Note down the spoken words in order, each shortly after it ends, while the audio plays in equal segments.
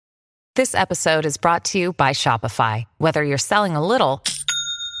This episode is brought to you by Shopify. Whether you're selling a little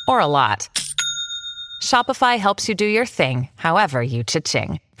or a lot, Shopify helps you do your thing, however you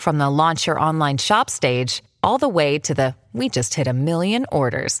cha-ching. From the launch your online shop stage, all the way to the we just hit 1 million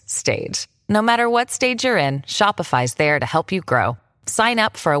orders stage. No matter what stage you're in, Shopify's there to help you grow. Sign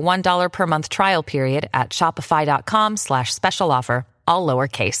up for a $1 per month trial period at shopify.com/special offer, all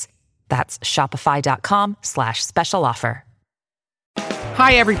lowercase. That's shopify.com/special offer.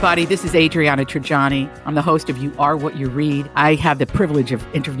 Hi, everybody. This is Adriana Trajani. I'm the host of You Are What You Read. I have the privilege of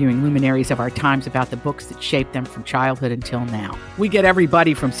interviewing luminaries of our times about the books that shaped them from childhood until now. We get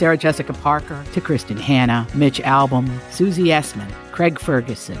everybody from Sarah Jessica Parker to Kristen Hanna, Mitch Albom, Susie Essman, Craig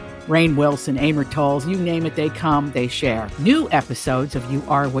Ferguson, Rainn Wilson, Amor Tolls, you name it, they come, they share. New episodes of You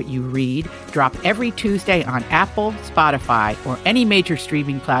Are What You Read drop every Tuesday on Apple, Spotify, or any major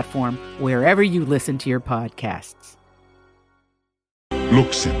streaming platform wherever you listen to your podcasts.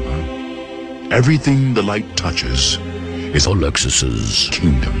 Look, Simba, everything the light touches is Alexis's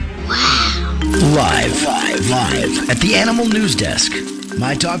kingdom. Wow. Live at the Animal News Desk.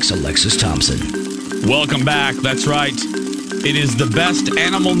 My Talk's Alexis Thompson. Welcome back. That's right. It is the best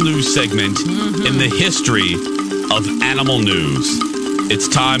animal news segment in the history of animal news. It's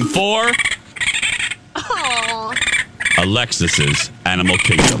time for Alexis's Animal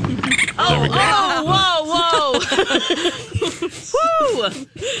Kingdom. There we go. Whoa.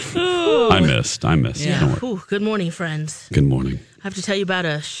 Woo. I missed. Yeah. Don't worry. Ooh, good morning, friends. Good morning. I have to tell you about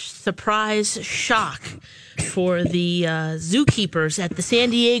a surprise shock for the zookeepers at the San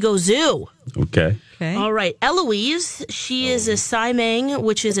Diego Zoo. Okay. All right. Eloise, she is a Saimang,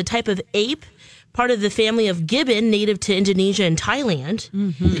 which is a type of ape, part of the family of gibbon, native to Indonesia and Thailand.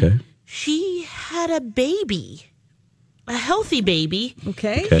 Mm-hmm. Okay. She had a baby. A healthy baby.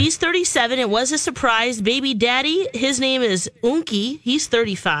 Okay. He's 37. It was a surprise. Baby daddy, his name is Unki. He's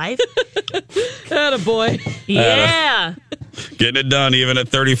 35. Attaboy. Yeah. Getting it done even at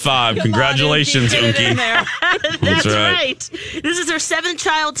 35. Congratulations, Unki. That's right. This is their 7th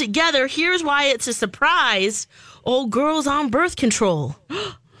child together. Here's why it's a surprise. Old girl's on birth control.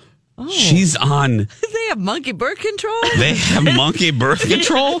 She's on. They have monkey birth control? They have monkey birth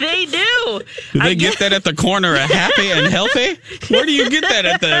control? They do. Do they get that at the corner of Happy and Healthy? Where do you get that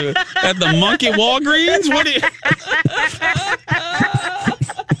at the Monkey Walgreens? What do you?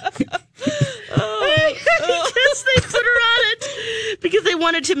 I guess they put her on it because they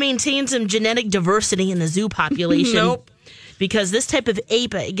wanted to maintain some genetic diversity in the zoo population. Nope. Because this type of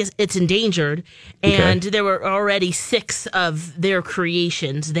ape, I guess it's endangered, and there were already 6 of their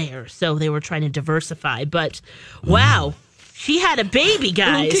creations there, so they were trying to diversify. But wow, she had a baby,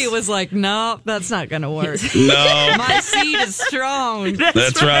 guys. He was like, "No, that's not going to work. No, My seed is strong."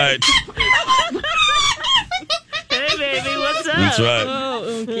 that's right. Hey, baby, what's up? That's right.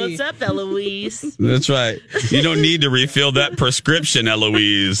 What's up, Eloise? That's right. You don't need to refill that prescription,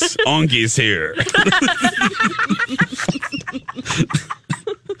 Eloise. Unky's here.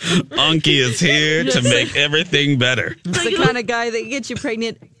 Unky is here to make everything better. It's the kind of guy that gets you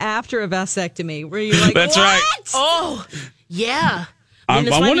pregnant after a vasectomy, where you're like, That's "What?" right. Oh, yeah. I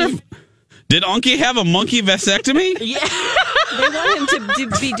wonder if... Did Unky have a monkey vasectomy? Yeah. They want him to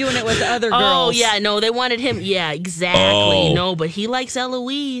be doing it with other girls. Oh, yeah. No, they wanted him. Yeah, exactly. Oh. No, but he likes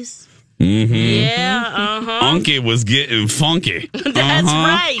Eloise. Mm-hmm. Yeah, uh-huh. Unky was getting funky. That's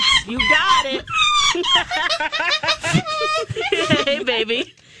right. You got it. Hey,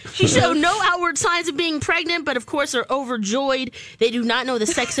 baby. She showed no outward signs of being pregnant, but of course are overjoyed. They do not know the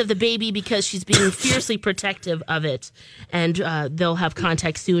sex of the baby because she's being fiercely protective of it. And they'll have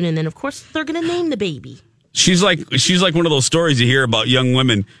contact soon. And then, of course, they're going to name the baby. She's like one of those stories you hear about young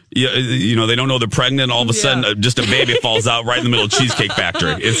women. You know, they don't know they're pregnant. All of a sudden, just a baby falls out right in the middle of Cheesecake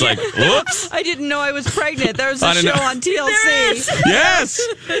Factory. It's like, whoops. I didn't know I was pregnant. There was a show on TLC. Yes.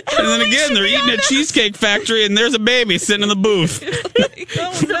 And then again, they're eating at Cheesecake Factory, and there's a baby sitting in the booth.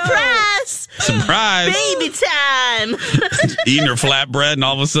 Surprise! Surprise! Baby time! Eating her flatbread, and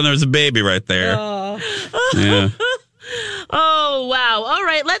all of a sudden, there's a baby right there. Oh. Yeah. Oh, wow. All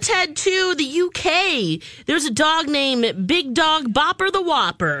right, let's head to the UK. There's a dog named Big Dog Bopper the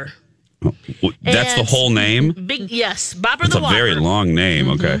Whopper. That's the whole name? Yes, Bopper It's the a Whopper. very long name,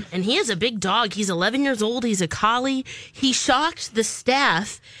 okay. And he is a big dog. He's 11 years old. He's a collie. He shocked the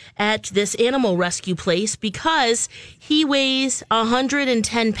staff at this animal rescue place because he weighs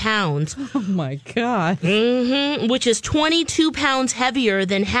 110 pounds. Oh, my God. Which is 22 pounds heavier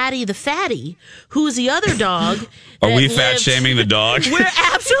than Hattie the Fatty, who's the other dog. Are we fat-shaming the dog? We're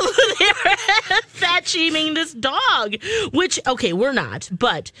absolutely fat-shaming this dog, which, okay, we're not,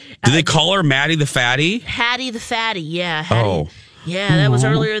 but... Do they call her Maddie the Fatty? Hattie the Fatty, yeah. Hattie. Oh. Yeah, that was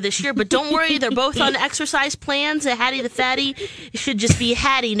earlier this year. But don't worry, they're both on exercise plans. Hattie the Fatty should just be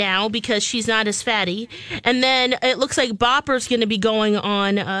Hattie now because she's not as fatty. And then it looks like Bopper's going to be going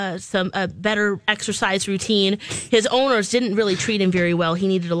on some better exercise routine. His owners didn't really treat him very well. He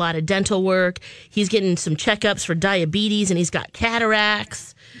needed a lot of dental work. He's getting some checkups for diabetes, and he's got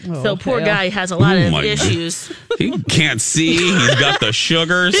cataracts. So poor guy has a lot of issues. He can't see. He's got the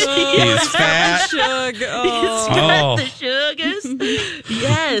sugars. He's fat. He's got the sugars.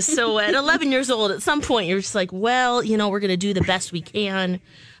 Yes. So at 11 years old, at some point, you're just like, well, we're going to do the best we can.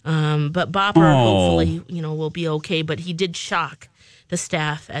 But Bopper, hopefully, will be okay. But he did shock the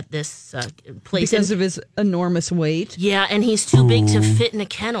staff at this place. Because of his enormous weight? Yeah, and he's too big to fit in a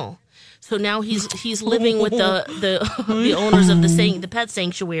kennel. So now he's living with the owners of the pet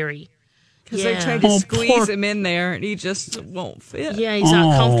sanctuary. Because they tried to squeeze him in there, and he just won't fit. Yeah, he's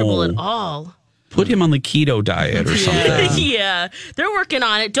not comfortable at all. Put him on the keto diet or something. Yeah, they're working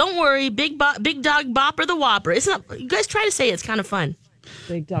on it. Don't worry, Big Dog Bopper the Whopper. It's not. You guys try to say it. It's kind of fun.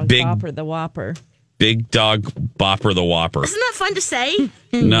 Big Dog Bopper the Whopper. Big Dog Bopper the Whopper. Isn't that fun to say?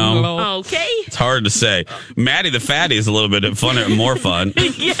 No. Okay. It's hard to say. Maddie the Fatty is a little bit more fun.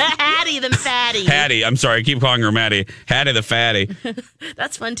 Yeah, Hattie the Fatty. Hattie. I'm sorry. I keep calling her Maddie. Hattie the Fatty.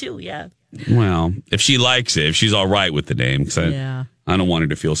 That's fun too, yeah. Well, if she likes it, if she's all right with the name, because I don't want her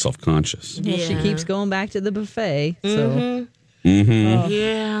to feel self-conscious. Well, she keeps going back to the buffet, so...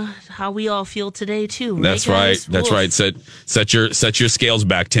 Yeah, how we all feel today too. That's right. That's right. Set your scales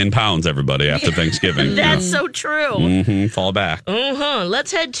back 10 pounds, everybody, after Thanksgiving. That's so true. Fall back.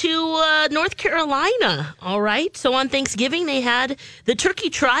 Let's head to North Carolina. All right. So on Thanksgiving they had the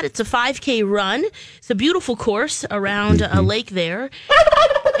Turkey Trot. It's a 5K run. It's a beautiful course around a lake there,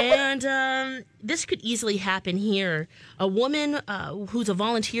 and this could easily happen here. A woman who's a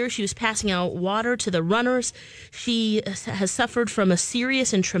volunteer, she was passing out water to the runners. She has suffered from a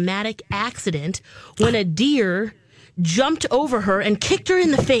serious and traumatic accident when a deer jumped over her and kicked her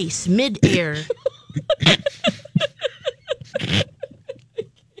in the face mid-air.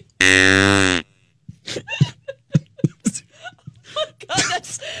 God,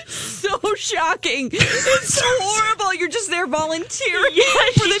 that's so shocking. It's so horrible. You're just there volunteering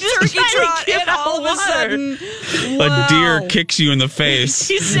for the turkey trot, and all of a sudden, a deer kicks you in the face.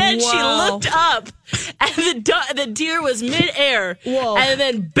 She said she looked up, and the deer was midair, and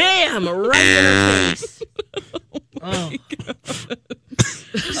then bam, right in her face.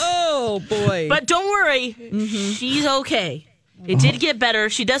 Oh boy! But don't worry, she's okay. It did get better.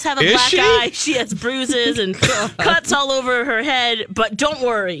 She does have a black eye. She has bruises and cuts all over her head. But don't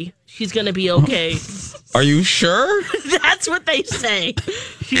worry. She's going to be okay. Are you sure? That's what they say.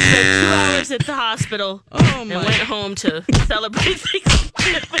 She spent 2 hours at the hospital and went home to celebrate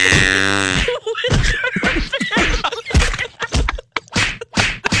Thanksgiving with her family.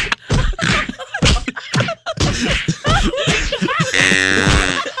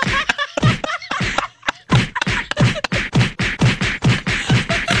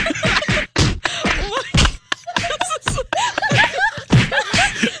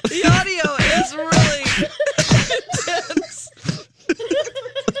 The audio is really intense.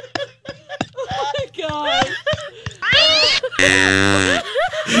 Oh my God.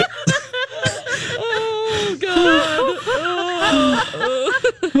 Oh God.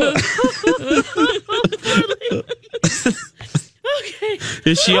 Okay.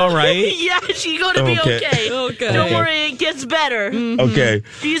 Is she all right? Yeah, she's going to be okay. Don't worry, it gets better. Okay.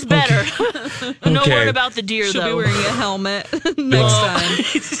 She's better. No word about the deer, She'll though. be wearing a helmet next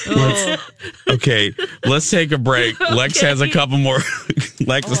time. Okay, let's take a break. Lex has a couple more.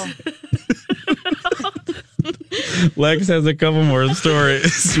 Lex has a couple more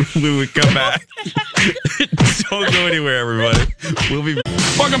stories when we come back. Don't go anywhere, everybody. We'll be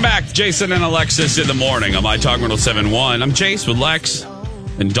welcome back, Jason and Alexis in the morning on My Talk 107.1. I'm Jace with Lex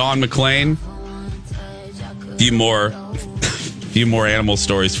and Dawn McClain. Few more animal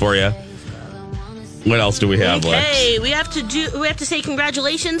stories for you. What else do we have, Lex? Okay, we have to say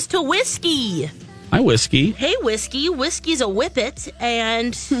congratulations to Whiskey. Hi, Whiskey. Hey, Whiskey. Whiskey's a whippet,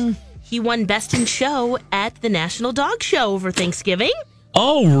 and he won Best in Show at the National Dog Show over Thanksgiving.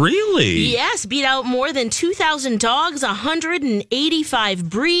 Oh, really? Yes, beat out more than 2,000 dogs, 185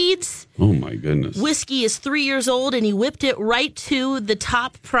 breeds. Oh, my goodness. Whiskey is 3 years old, and he whipped it right to the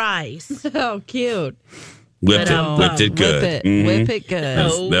top prize. Oh, cute. Whipped it good. Whip it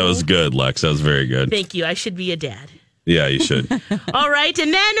good. That was good, Lex. That was very good. Thank you. I should be a dad. Yeah, you should. All right,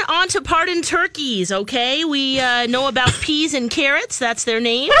 and then on to pardon turkeys, okay? We know about peas and carrots. That's their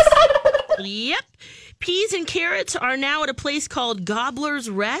names. Yep. Peas and carrots are now at a place called Gobbler's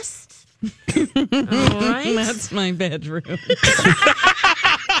Rest. All right. That's my bedroom.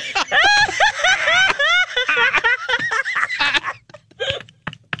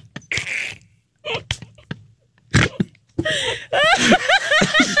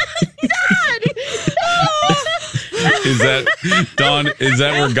 Is that, Dawn, is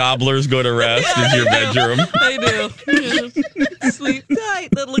that where gobblers go to rest? Is your bedroom? I do. Sleep tight,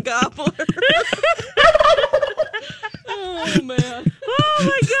 little gobbler. Oh, man. Oh,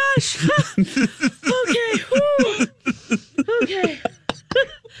 my gosh. Okay. Whew. Okay.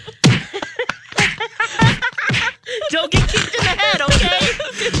 Don't get kicked in the head, okay?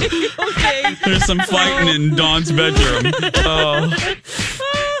 Okay. There's some fighting in Dawn's bedroom.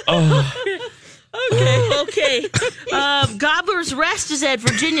 Okay. Gobbler's Rest is at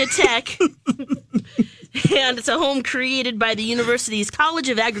Virginia Tech. And it's a home created by the university's College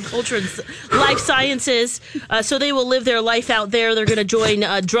of Agriculture and Life Sciences. So they will live their life out there. They're going to join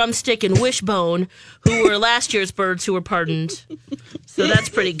Drumstick and Wishbone, who were last year's birds who were pardoned. So that's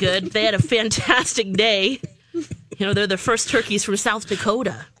pretty good. They had a fantastic day. You know, they're the first turkeys from South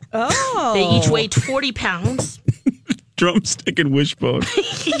Dakota. Oh. They each weighed 40 pounds. Drumstick and Wishbone.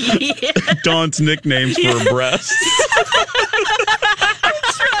 Yeah. Dawn's nicknames for breasts.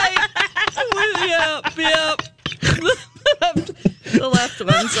 That's right. Yep. The left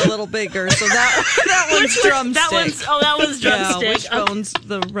one's a little bigger, so that one's Drumstick. That one's Drumstick. Yeah, Wishbone's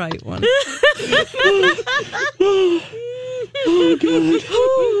the right one. Oh, God.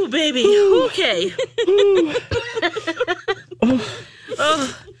 Ooh, baby. Okay.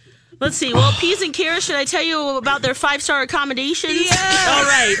 Let's see. Well, Peas and Carrots, should I tell you about their 5-star accommodations? Yes, all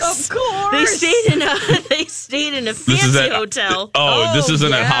right. Of course. They stayed in a fancy hotel. This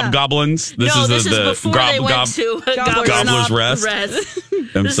isn't at Hobgoblins? This is before they went to Gobbler's Rest?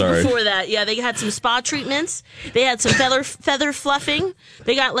 I'm sorry. This is before that. Yeah, they had some spa treatments. They had some feather fluffing.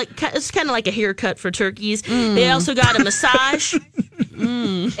 They got it's kind of like a haircut for turkeys. They also got a massage.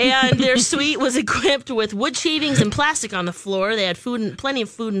 And their suite was equipped with wood shavings and plastic on the floor. They had plenty of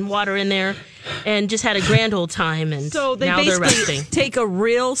food and water in there, and just had a grand old time. And so they now they're basically resting. Take a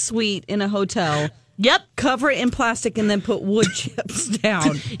real suite in a hotel. Yep. Cover it in plastic and then put wood chips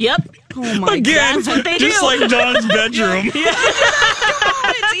down. Yep. Oh my God. That's what they just do. like Dawn's bedroom. Come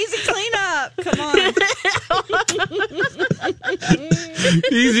on, it's easy cleanup. Come on.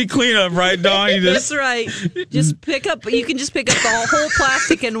 Easy cleanup, right, Dawn? That's right. Just pick up. You can just pick up the whole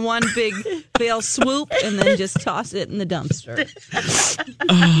plastic in one big fail swoop, and then just toss it in the dumpster.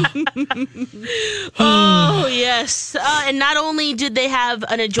 Oh yes, and not only did they have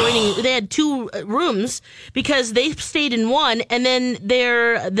an adjoining, they had 2 rooms because they stayed in one, and then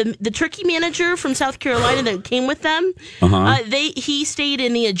the turkey manager from South Carolina that came with them, he stayed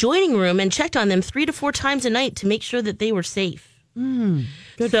in the adjoining room and checked on them 3 to 4 times a night to make sure that they were safe.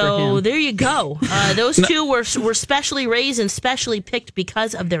 Good so for him. there you go. Those 2 were specially raised and specially picked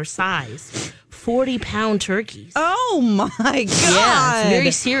because of their size. 40-pound turkeys. Oh my God! Yeah, it's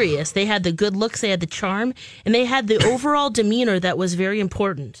very serious. They had the good looks, they had the charm, and they had the overall demeanor that was very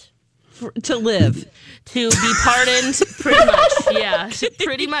important. To live. To be pardoned, pretty much. Yeah,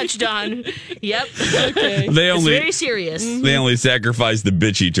 pretty much, Don. Yep. Okay. It's very serious. They only sacrifice the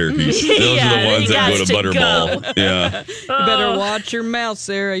bitchy turkeys. Those are the ones that go to Butterball. Yeah. You better watch your mouth,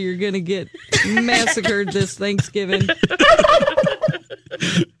 Sarah. You're going to get massacred this Thanksgiving.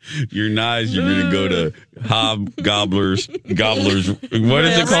 Your knives, you're going to go to Gobblers. What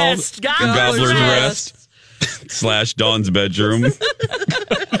is it called? Gobbler's Rest. / Dawn's bedroom.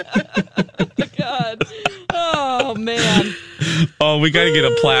 God. Oh, man. Oh, we got to get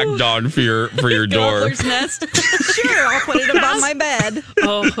a plaque, Dawn, for your door. Gobbler's Nest? Sure, I'll put it above my bed.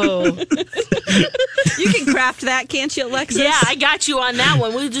 Oh. You can craft that, can't you, Alexis? Yeah, I got you on that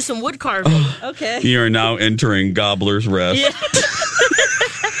one. We'll do some wood carving. Okay. You are now entering Gobbler's Rest. Yeah.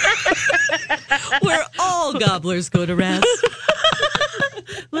 Where all gobblers go to rest.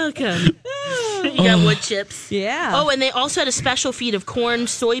 Welcome. You got wood chips. Yeah. Oh, and they also had a special feed of corn,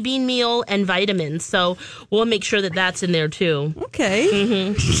 soybean meal, and vitamins. So we'll make sure that that's in there, too.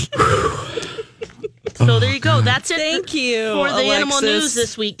 Okay. So there you go. That's it. Thank you for the Alexis. animal news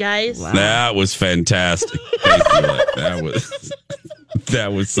this week, guys. Wow. That was fantastic. Thank you.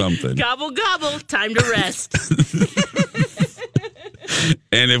 That was something. Gobble, gobble. Time to rest.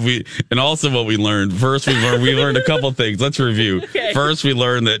 And also what we learned. First, we learned a couple things. Let's review. Okay. First, we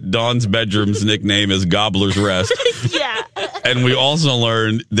learned that Dawn's bedroom's nickname is Gobbler's Rest. Yeah. And we also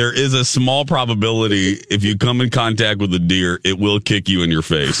learned there is a small probability if you come in contact with a deer, it will kick you in your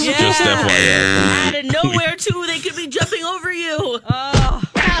face. Yeah. Just FYI. Out of nowhere, too, they could be jumping over you. Oh.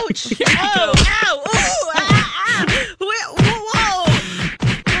 Ouch. Oh, ow. Ooh, ah. Whoa.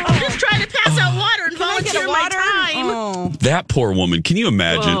 I'm just trying that poor woman, can you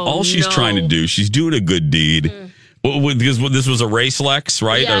imagine? All she's trying to do, she's doing a good deed. Because this was a race, Lex,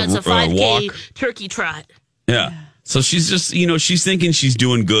 right? Yeah, it's a 5K walk. turkey trot. Yeah. So she's just, she's thinking she's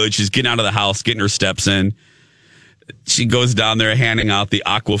doing good. She's getting out of the house, getting her steps in. She goes down there handing out the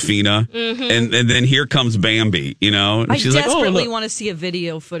Aquafina. And then here comes Bambi, And I she's desperately like, want to see a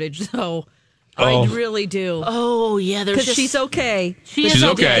video footage, though. I really do. Oh, yeah. Because she's okay. She's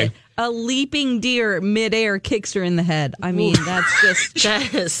okay. A leaping deer midair kicks her in the head. I mean, that's just...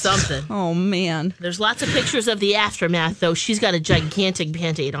 That is something. Oh, man. There's lots of pictures of the aftermath, though. She's got a gigantic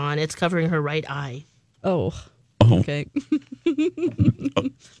Band-Aid on. It's covering her right eye. Oh. Okay.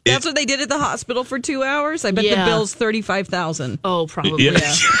 That's what they did at the hospital for 2 hours? I bet the bill's $35,000. Oh, probably.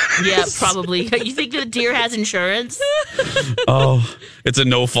 Yeah, probably. You think the deer has insurance? It's a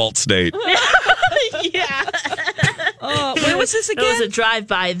no-fault state. Yeah. Where was this again? It was a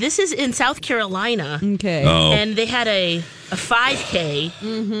drive-by. This is in South Carolina. Okay. Oh. And they had a 5K.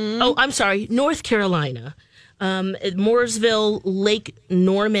 Oh, I'm sorry, North Carolina. At Mooresville, Lake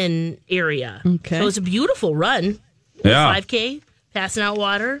Norman area. Okay. So it was a beautiful run. Yeah. 5K, passing out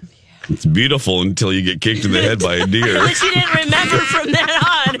water. It's beautiful until you get kicked in the head by a deer. But she didn't remember from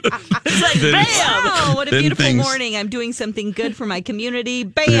that on. It's like, bam! Oh, what a Then beautiful things- morning. I'm doing something good for my community.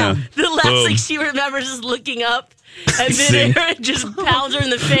 Bam! Yeah. The last Boom. thing she remembers is looking up, and See? then Aaron just pounds her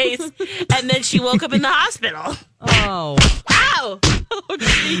in the face, and then she woke up in the hospital. Oh. Ow! Oh,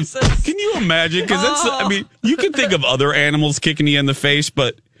 Jesus. Can you imagine? Because you can think of other animals kicking you in the face,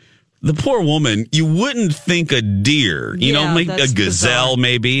 but the poor woman, you wouldn't think a deer, like a that's gazelle, bizarre.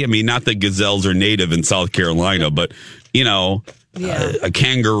 maybe. I mean, not that gazelles are native in South Carolina, but, a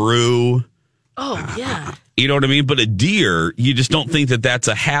kangaroo. Oh, yeah. You know what I mean? But a deer, you just don't think that that's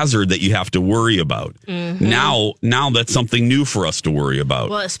a hazard that you have to worry about. Now that's something new for us to worry about.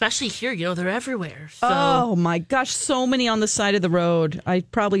 Well, especially here, they're everywhere. So. Oh, my gosh. So many on the side of the road. I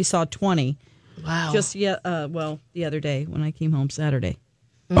probably saw 20. Wow. Just, the other day when I came home Saturday.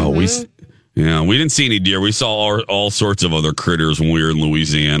 We didn't see any deer. We saw all sorts of other critters when we were in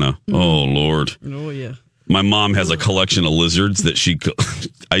Louisiana. Oh, Lord. Oh, yeah. My mom has a collection of lizards that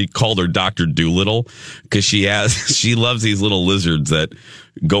I called her Dr. Doolittle because she loves these little lizards that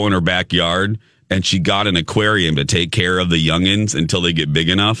go in her backyard, and she got an aquarium to take care of the youngins until they get big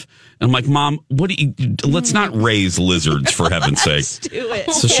enough. And I'm like, Mom, let's not raise lizards for heaven's sake. Do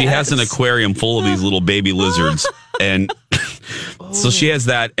it. So she has an aquarium full of these little baby lizards, and so she has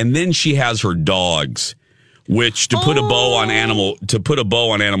that, and then she has her dogs. Which to put a bow on Animal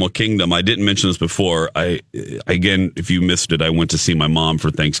Kingdom, I didn't mention this before. Again, if you missed it, I went to see my mom for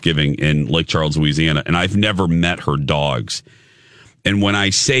Thanksgiving in Lake Charles, Louisiana, and I've never met her dogs. And when I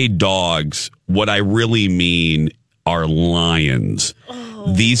say dogs, what I really mean are lions.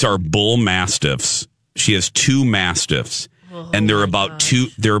 These are bull mastiffs. She has 2 mastiffs, and they're about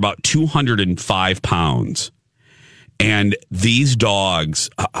 205 pounds. And these dogs,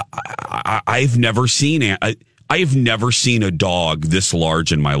 I've never seen a dog this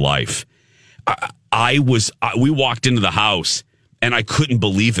large in my life. We walked into the house and I couldn't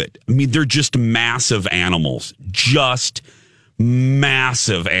believe it. I mean, they're just massive animals, They're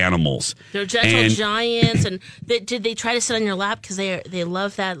gentle giants. And did they try to sit on your lap because they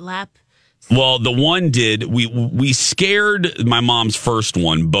love that lap? Well, the one did. We scared my mom's first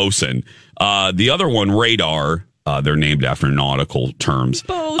one, Bosun. The other one, Radar. They're named after nautical terms.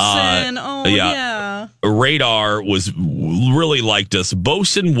 Bosun. Yeah. Radar really liked us.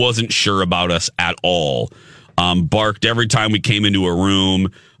 Bosun wasn't sure about us at all. Barked every time we came into a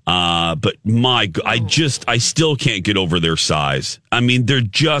room. But I still can't get over their size. I mean, they're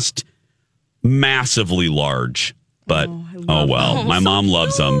just massively large. But well, my mom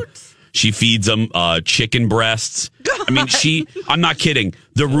loves them. She feeds them chicken breasts. I mean, I'm not kidding.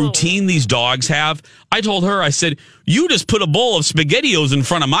 The routine these dogs have, I told her, I said, you just put a bowl of SpaghettiOs in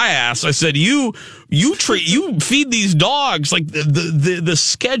front of my ass. I said, you feed these dogs like the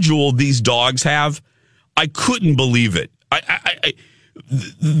schedule these dogs have. I couldn't believe it.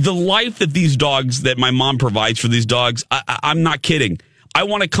 The life that my mom provides for these dogs, I'm not kidding. I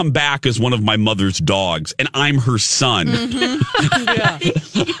want to come back as one of my mother's dogs, and I'm her son.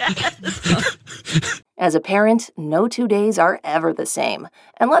 As a parent, no 2 days are ever the same.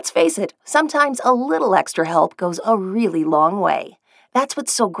 And let's face it, sometimes a little extra help goes a really long way. That's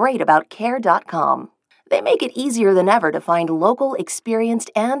what's so great about Care.com. They make it easier than ever to find local, experienced,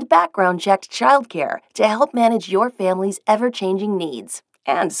 and background-checked childcare to help manage your family's ever-changing needs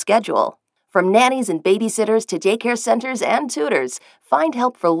and schedule. From nannies and babysitters to daycare centers and tutors, find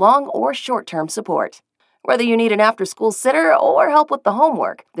help for long or short-term support. Whether you need an after-school sitter or help with the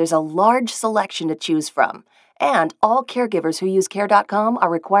homework, there's a large selection to choose from. And all caregivers who use Care.com are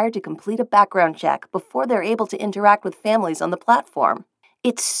required to complete a background check before they're able to interact with families on the platform.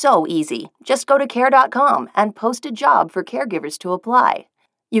 It's so easy. Just go to Care.com and post a job for caregivers to apply.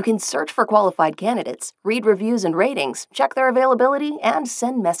 You can search for qualified candidates, read reviews and ratings, check their availability, and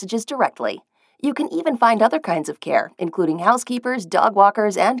send messages directly. You can even find other kinds of care, including housekeepers, dog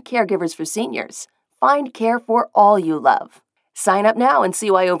walkers, and caregivers for seniors. Find care for all you love. Sign up now and see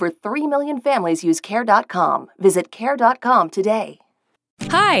why over 3 million families use Care.com. Visit Care.com today.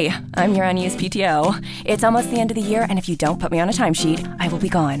 Hi, I'm your unused PTO. It's almost the end of the year, and if you don't put me on a timesheet, I will be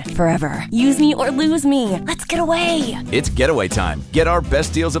gone forever. Use me or lose me. Let's get away. It's getaway time. Get our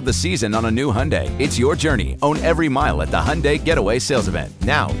best deals of the season on a new Hyundai. It's your journey. Own every mile at the Hyundai Getaway Sales Event.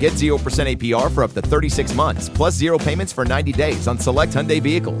 Now, get 0% APR for up to 36 months, plus 0 payments for 90 days on select Hyundai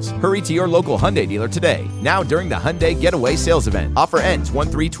vehicles. Hurry to your local Hyundai dealer today. Now during the Hyundai Getaway Sales Event. Offer ends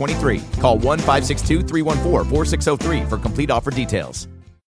 1/3/23. Call 1-562-314-4603 for complete offer details.